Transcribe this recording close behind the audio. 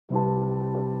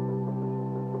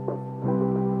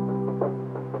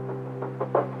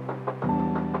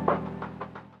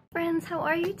how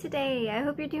are you today? I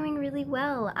hope you're doing really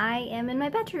well. I am in my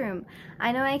bedroom.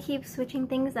 I know I keep switching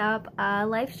things up.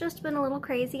 Life's just been a little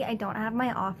crazy. I don't have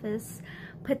my office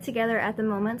put together at the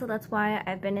moment, so that's why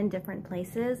I've been in different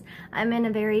places. I'm in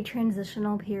a very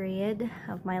transitional period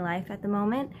of my life at the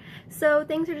moment, so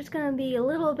things are just gonna be a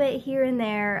little bit here and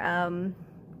there,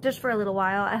 just for a little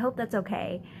while. I hope that's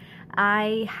okay.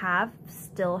 I have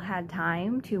still had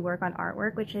time to work on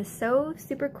artwork, which is so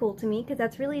super cool to me because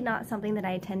that's really not something that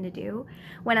I tend to do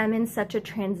when I'm in such a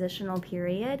transitional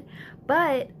period.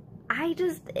 But I've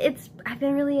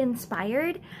been really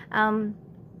inspired. And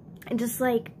just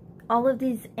like all of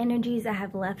these energies that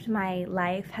have left my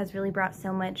life has really brought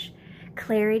so much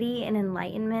clarity and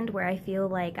enlightenment, where I feel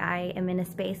like I am in a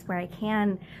space where I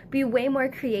can be way more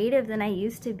creative than I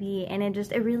used to be. And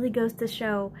it really goes to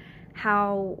show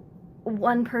how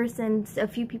a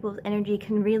few people's energy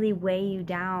can really weigh you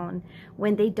down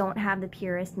when they don't have the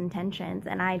purest intentions.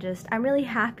 And I'm really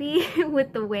happy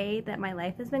with the way that my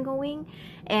life has been going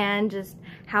and just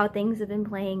how things have been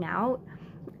playing out.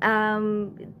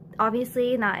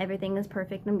 Obviously not everything is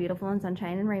perfect and beautiful and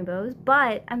sunshine and rainbows,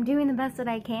 but I'm doing the best that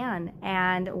I can.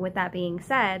 And with that being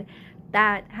said,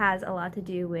 that has a lot to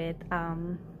do with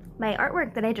my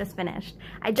artwork that I just finished.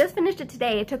 I just finished it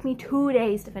today. It took me 2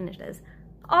 days to finish this.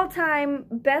 All-time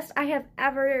best I have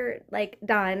ever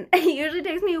done. It usually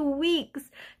takes me weeks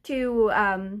to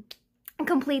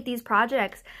complete these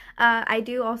projects. I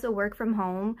do also work from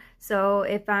home, so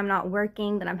if I'm not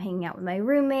working, then I'm hanging out with my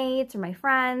roommates or my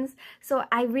friends, so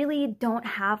I really don't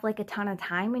have a ton of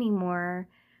time anymore.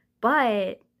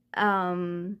 But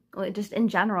just in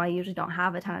general, I usually don't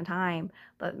have a ton of time,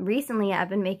 but recently I've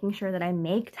been making sure that I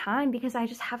make time because I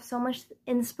just have so much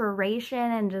inspiration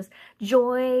and just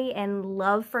joy and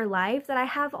love for life that I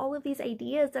have all of these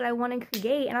ideas that I want to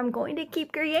create, and I'm going to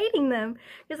keep creating them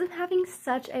because I'm having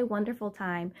such a wonderful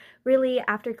time. Really,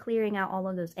 after clearing out all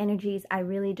of those energies, I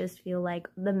really just feel like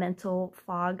the mental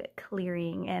fog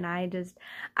clearing, and I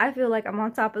feel like I'm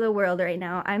on top of the world right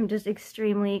now. I'm just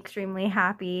extremely, extremely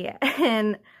happy,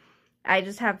 and I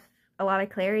just have a lot of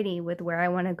clarity with where I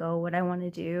want to go, what I want to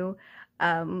do,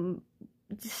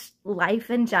 just life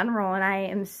in general. And I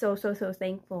am so, so, so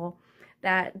thankful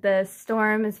that the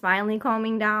storm is finally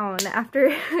calming down after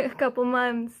a couple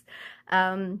months.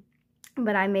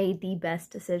 But I made the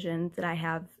best decisions that I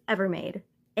have ever made,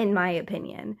 in my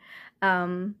opinion.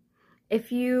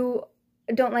 If you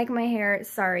don't like my hair,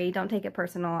 sorry, don't take it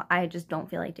personal. I just don't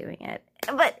feel like doing it.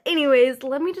 But anyways,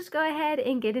 let me just go ahead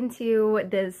and get into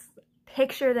this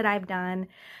picture that I've done.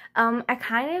 I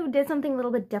kind of did something a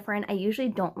little bit different. I usually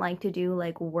don't like to do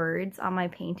words on my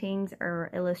paintings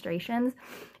or illustrations,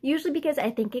 usually because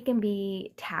I think it can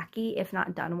be tacky if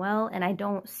not done well, and I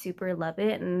don't super love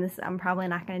it, and I'm probably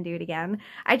not going to do it again.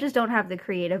 I just don't have the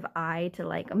creative eye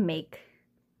to make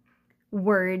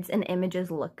words and images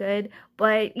look good.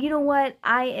 But you know what,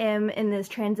 I am in this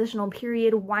transitional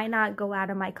period. Why not go out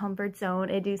of my comfort zone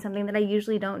and do something that I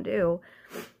usually don't do?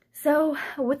 So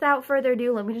without further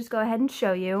ado, let me just go ahead and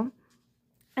show you.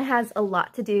 It has a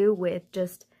lot to do with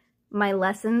just my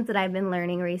lessons that I've been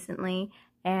learning recently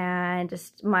and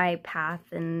just my path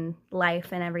in life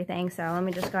and everything. So let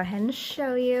me just go ahead and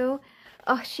show you.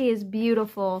 Oh, she is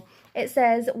beautiful. It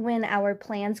says, when our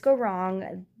plans go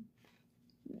wrong,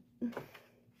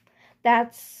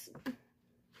 it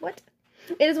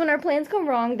is when our plans go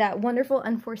wrong that wonderful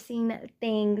unforeseen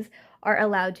things are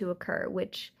allowed to occur,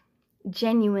 which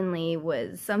genuinely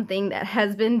was something that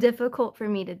has been difficult for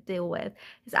me to deal with,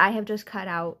 because I have just cut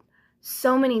out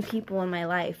so many people in my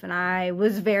life, and I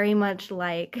was very much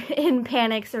in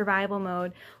panic survival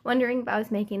mode, wondering if I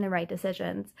was making the right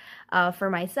decisions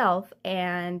for myself.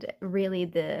 And really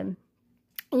the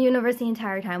universe the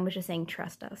entire time was just saying,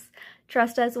 trust us.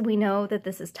 Trust us. We know that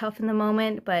this is tough in the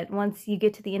moment, but once you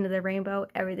get to the end of the rainbow,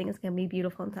 everything is going to be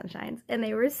beautiful and sunshines. And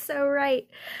they were so right.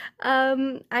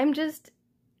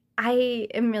 I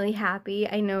am really happy.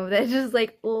 I know that just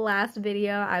last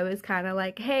video, I was kind of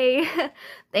hey,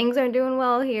 things aren't doing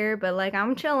well here, but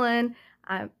I'm chilling.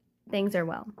 Things are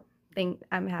well.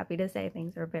 I'm happy to say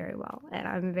things are very well, and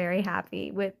I'm very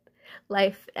happy with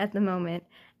life at the moment.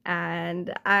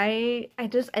 And I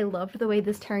loved the way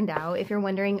this turned out. If you're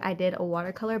wondering, I did a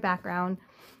watercolor background.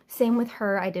 Same with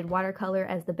her, I did watercolor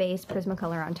as the base,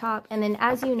 Prismacolor on top. And then,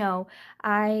 as you know,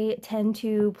 I tend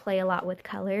to play a lot with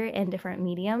color in different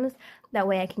mediums. That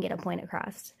way I can get a point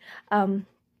across. So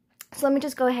let me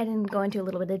just go ahead and go into a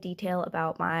little bit of detail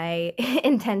about my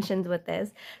intentions with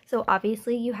this. So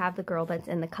obviously you have the girl that's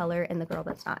in the color and the girl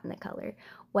that's not in the color.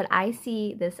 What I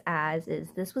see this as is,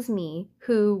 this was me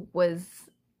who was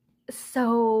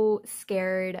so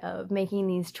scared of making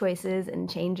these choices and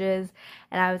changes,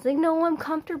 and I was like, no, I'm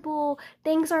comfortable,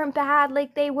 things aren't bad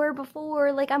like they were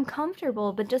before, like I'm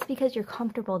comfortable. But just because you're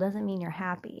comfortable doesn't mean you're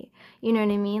happy, you know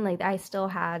what I mean? Like I still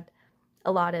had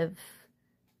a lot of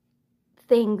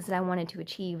things that I wanted to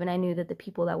achieve, and I knew that the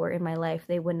people that were in my life,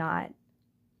 they would not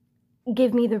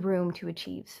give me the room to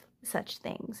achieve such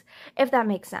things, if that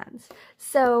makes sense.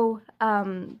 So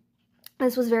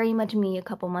this was very much me a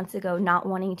couple months ago, not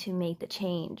wanting to make the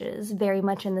changes, very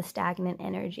much in the stagnant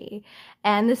energy.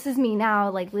 And this is me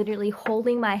now, like literally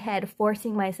holding my head,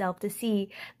 forcing myself to see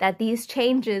that these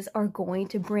changes are going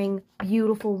to bring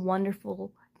beautiful,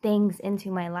 wonderful things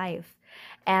into my life.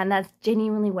 And that's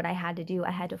genuinely what I had to do. I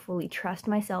had to fully trust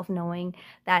myself, knowing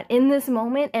that in this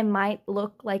moment, it might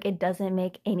look like it doesn't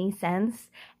make any sense,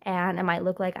 and it might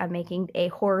look like I'm making a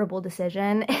horrible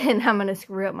decision and I'm going to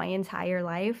screw up my entire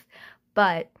life.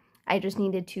 But I just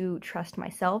needed to trust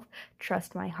myself,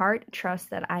 trust my heart, trust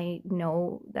that I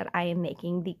know that I am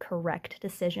making the correct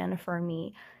decision for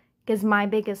me. Because my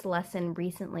biggest lesson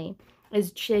recently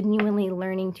is genuinely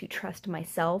learning to trust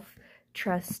myself,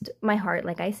 trust my heart,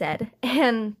 like I said,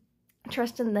 and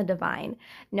trust in the divine,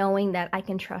 knowing that I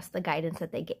can trust the guidance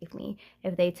that they gave me.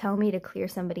 If they tell me to clear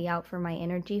somebody out for my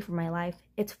energy, for my life,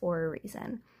 it's for a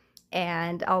reason.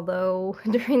 And although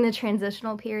during the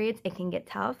transitional periods it can get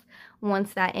tough,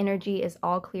 once that energy is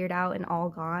all cleared out and all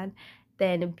gone,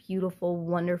 then beautiful,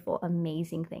 wonderful,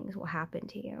 amazing things will happen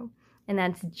to you. And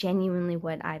that's genuinely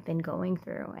what I've been going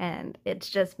through. And it's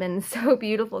just been so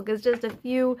beautiful, because just a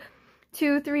few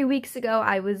 2-3 weeks ago,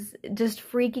 I was just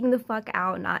freaking the fuck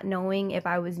out, not knowing if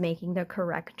I was making the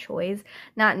correct choice,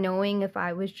 not knowing if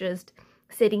I was just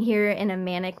sitting here in a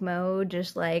manic mode,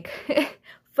 just like,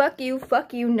 fuck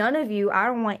you, none of you, I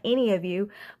don't want any of you.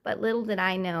 But little did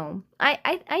I know,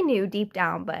 I knew deep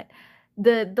down, but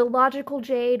the logical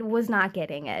Jade was not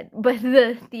getting it. But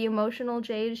the emotional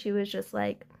Jade, she was just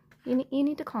like, you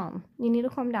need to calm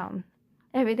down.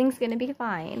 Everything's gonna be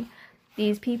fine.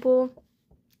 These people,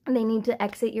 they need to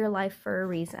exit your life for a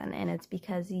reason, and it's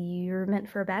because you're meant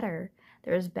for better.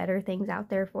 There's better things out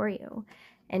there for you.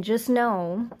 And just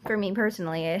know, for me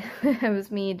personally, it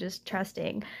was me just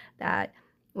trusting that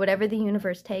whatever the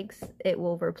universe takes, it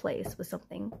will replace with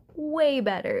something way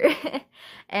better.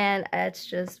 And it's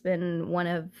just been one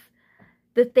of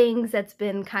the things that's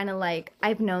been kind of like,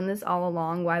 I've known this all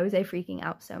along. Why was I freaking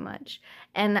out so much?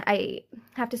 And I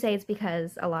have to say it's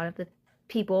because a lot of the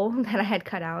people that I had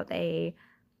cut out, they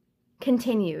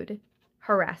continued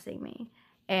harassing me,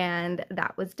 and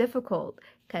that was difficult,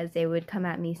 because they would come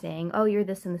at me saying, oh, you're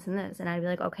this and this and this, and I'd be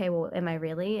like, okay, well, am I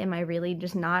really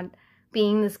just not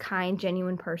being this kind,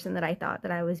 genuine person that I thought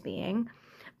that I was being?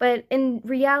 But in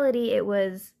reality, it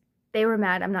was, they were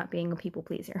mad I'm not being a people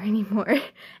pleaser anymore,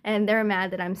 and they're mad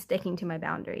that I'm sticking to my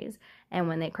boundaries, and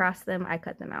when they cross them, I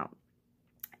cut them out.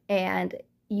 And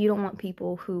you don't want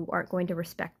people who aren't going to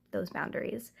respect those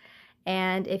boundaries.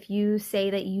 And if you say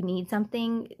that you need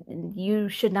something, you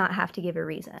should not have to give a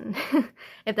reason.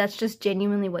 If that's just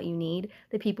genuinely what you need,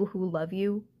 the people who love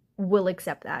you will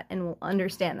accept that and will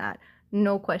understand that.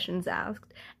 No questions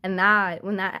asked. And that,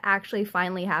 when that actually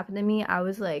finally happened to me, I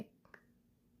was like,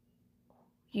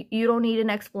 you don't need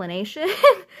an explanation?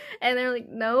 And they're like,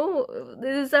 no,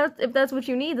 if that's what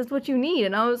you need, that's what you need.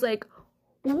 And I was like,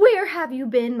 where have you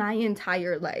been my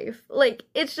entire life? Like,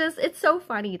 it's so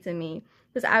funny to me.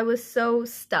 Because I was so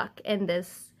stuck in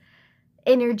this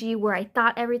energy where I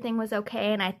thought everything was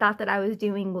okay, and I thought that I was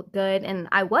doing good, and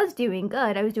I was doing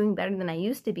good. I was doing better than I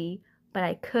used to be, but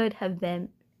I could have been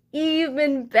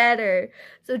even better.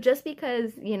 So just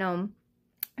because, you know,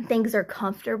 things are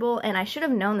comfortable, and I should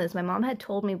have known this. My mom had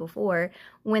told me before,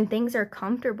 when things are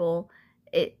comfortable,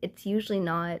 it's usually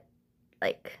not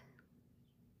like,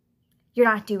 you're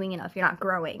not doing enough, you're not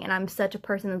growing. And I'm such a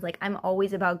person that's like, I'm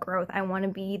always about growth. I want to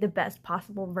be the best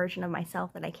possible version of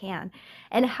myself that I can.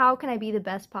 And how can I be the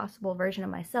best possible version of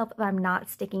myself if I'm not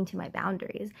sticking to my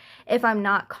boundaries? If I'm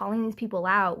not calling these people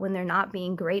out when they're not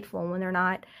being grateful, when they're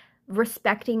not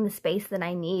respecting the space that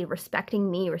I need, respecting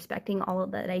me, respecting all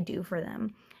that I do for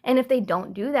them. And if they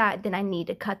don't do that, then I need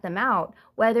to cut them out.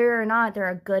 Whether or not they're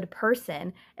a good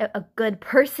person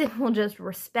will just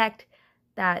respect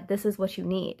that this is what you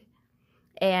need,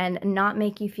 and not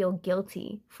make you feel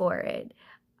guilty for it.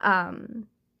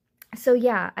 So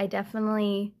yeah, I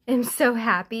definitely am so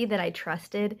happy that I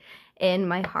trusted in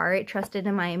my heart, trusted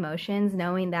in my emotions,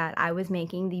 knowing that I was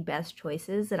making the best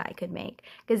choices that I could make.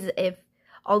 Because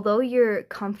although you're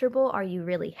comfortable, are you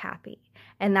really happy?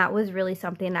 And that was really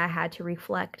something that I had to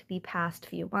reflect the past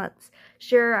few months.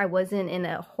 Sure, I wasn't in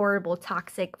a horrible,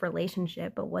 toxic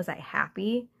relationship, but was I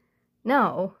happy?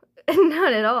 No.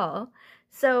 Not at all.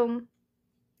 So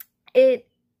it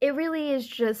really is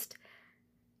just,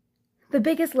 the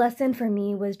biggest lesson for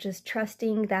me was just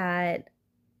trusting that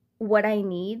what I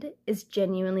need is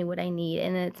genuinely what I need,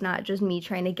 and it's not just me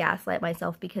trying to gaslight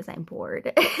myself because I'm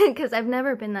bored. Because I've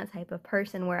never been that type of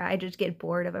person where I just get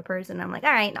bored of a person. I'm like,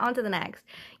 all right, on to the next.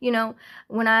 You know,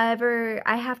 whenever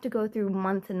I have to go through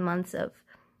months and months of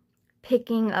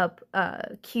picking up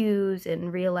cues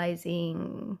and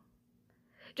realizing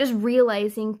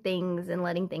things and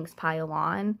letting things pile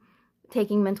on,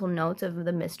 taking mental notes of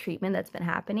the mistreatment that's been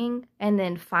happening, and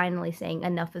then finally saying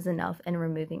enough is enough and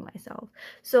removing myself.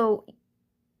 So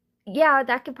yeah,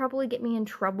 that could probably get me in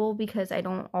trouble because I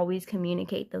don't always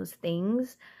communicate those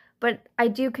things, but I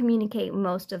do communicate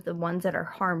most of the ones that are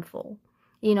harmful,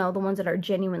 you know, the ones that are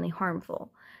genuinely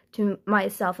harmful to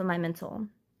myself and my mental.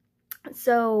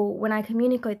 So when I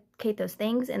communicate those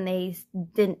things and they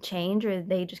didn't change, or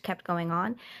they just kept going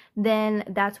on, then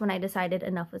that's when I decided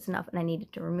enough was enough and I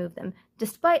needed to remove them,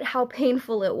 despite how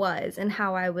painful it was and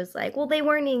how I was like, well, they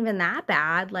weren't even that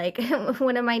bad. Like,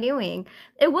 what am I doing?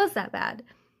 It was that bad.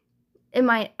 I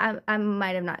might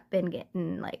have not been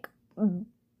getting like,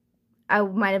 I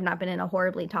might have not been in a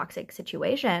horribly toxic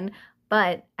situation,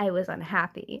 but I was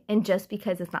unhappy. And just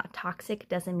because it's not toxic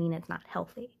doesn't mean it's not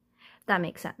healthy. That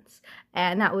makes sense.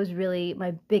 And that was really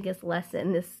my biggest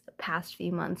lesson this past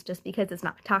few months. Just because it's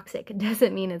not toxic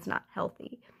doesn't mean it's not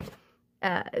healthy.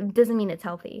 Doesn't mean it's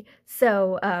healthy.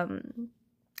 So,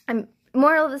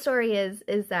 moral of the story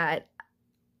is that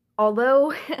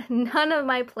although none of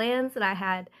my plans that I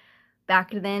had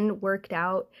back then worked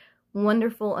out,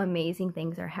 wonderful, amazing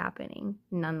things are happening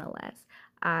nonetheless.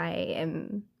 I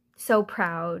am so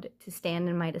proud to stand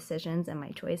in my decisions and my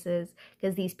choices,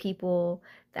 because these people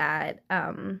that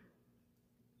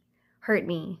hurt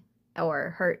me,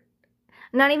 or hurt,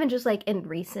 not even just like in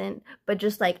recent, but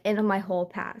just like in my whole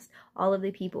past, all of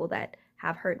the people that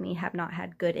have hurt me have not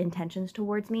had good intentions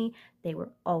towards me. They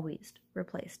were always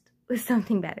replaced with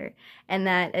something better. And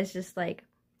that is just like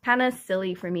kind of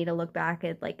silly for me to look back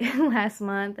at like last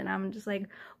month, and I'm just like,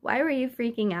 why were you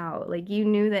freaking out? Like, you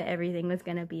knew that everything was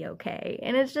gonna be okay.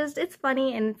 And it's just, it's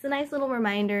funny, and it's a nice little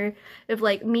reminder of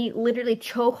like me literally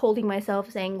choke holding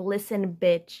myself saying, listen,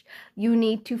 bitch, you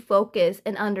need to focus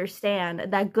and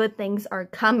understand that good things are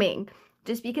coming.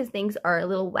 Just because things are a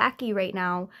little wacky right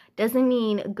now doesn't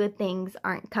mean good things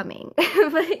aren't coming.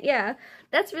 But yeah,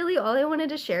 that's really all I wanted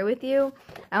to share with you.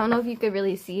 I don't know if you could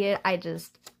really see it. I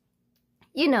just,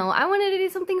 you know, I wanted to do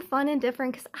something fun and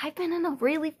different because I've been in a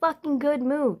really fucking good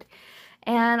mood.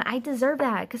 And I deserve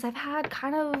that because I've had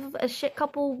kind of a shit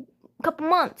couple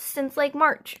months since like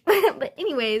March. But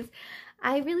anyways,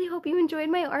 I really hope you enjoyed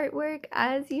my artwork.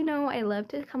 As you know, I love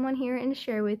to come on here and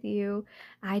share with you.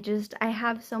 I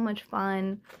have so much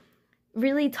fun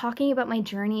really talking about my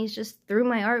journeys just through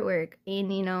my artwork.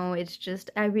 And you know, it's just,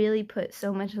 I really put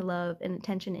so much love and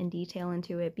attention and detail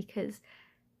into it because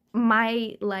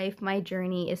my life, my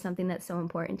journey is something that's so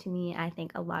important to me. I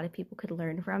think a lot of people could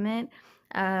learn from it,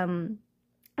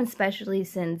 especially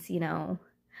since, you know,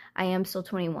 I am still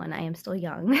 21. I am still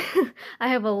young. I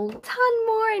have a ton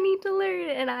more I need to learn,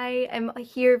 and I am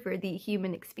here for the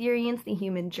human experience, the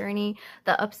human journey,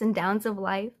 the ups and downs of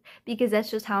life, because that's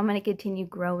just how I'm going to continue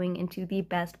growing into the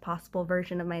best possible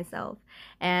version of myself.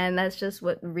 And that's just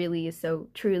what really is so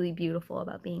truly beautiful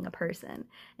about being a person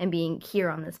and being here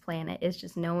on this planet, is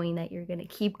just knowing that you're going to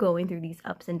keep going through these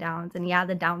ups and downs. And yeah,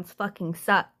 the downs fucking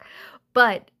suck,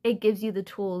 but it gives you the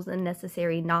tools and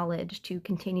necessary knowledge to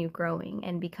continue growing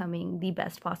and becoming the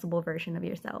best possible version of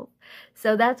yourself.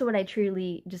 So that's what I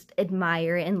truly just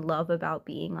admire and love about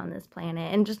being on this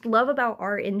planet, and just love about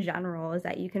art in general, is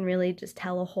that you can really just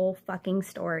tell a whole fucking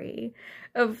story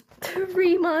of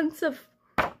 3 months of,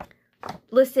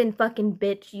 listen, fucking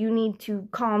bitch, you need to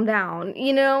calm down,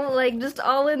 you know, like just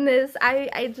all in this.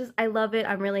 I love it.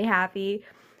 I'm really happy.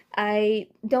 I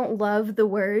don't love the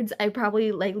words. I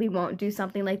probably likely won't do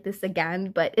something like this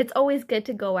again, but it's always good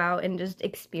to go out and just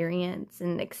experience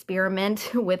and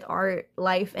experiment with art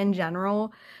life in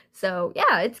general. So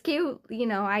yeah, it's cute. You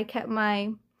know, I kept my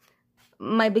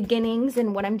beginnings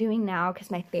and what I'm doing now, because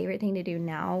my favorite thing to do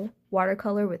now,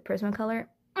 watercolor with Prismacolor.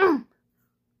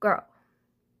 Girl,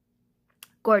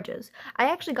 gorgeous. I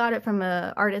actually got it from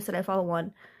an artist that I follow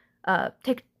on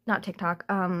not TikTok,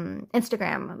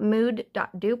 Instagram,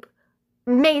 mood.dupe.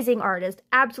 Amazing artist,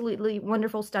 absolutely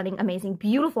wonderful, stunning, amazing,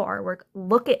 beautiful artwork.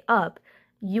 Look it up.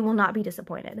 You will not be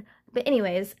disappointed. But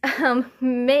anyways,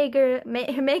 mega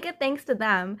thanks to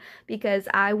them, because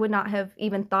I would not have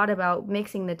even thought about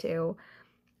mixing the two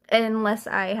unless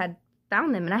I had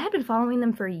found them, and I had been following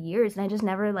them for years, and I just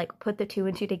never like put the two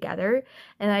and two together.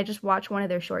 And I just watched one of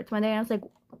their shorts one day, and I was like,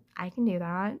 I can do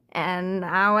that, and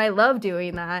now I love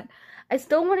doing that. I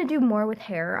still want to do more with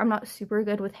hair. I'm not super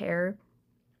good with hair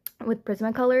with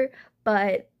Prismacolor,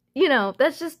 but you know,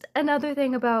 that's just another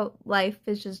thing about life,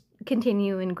 is just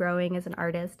continuing growing as an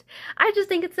artist. I just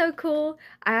think it's so cool.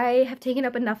 I have taken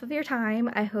up enough of your time.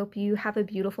 I hope you have a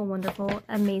beautiful, wonderful,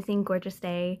 amazing, gorgeous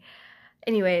day.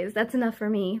 Anyways, that's enough for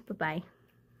me. Bye-bye.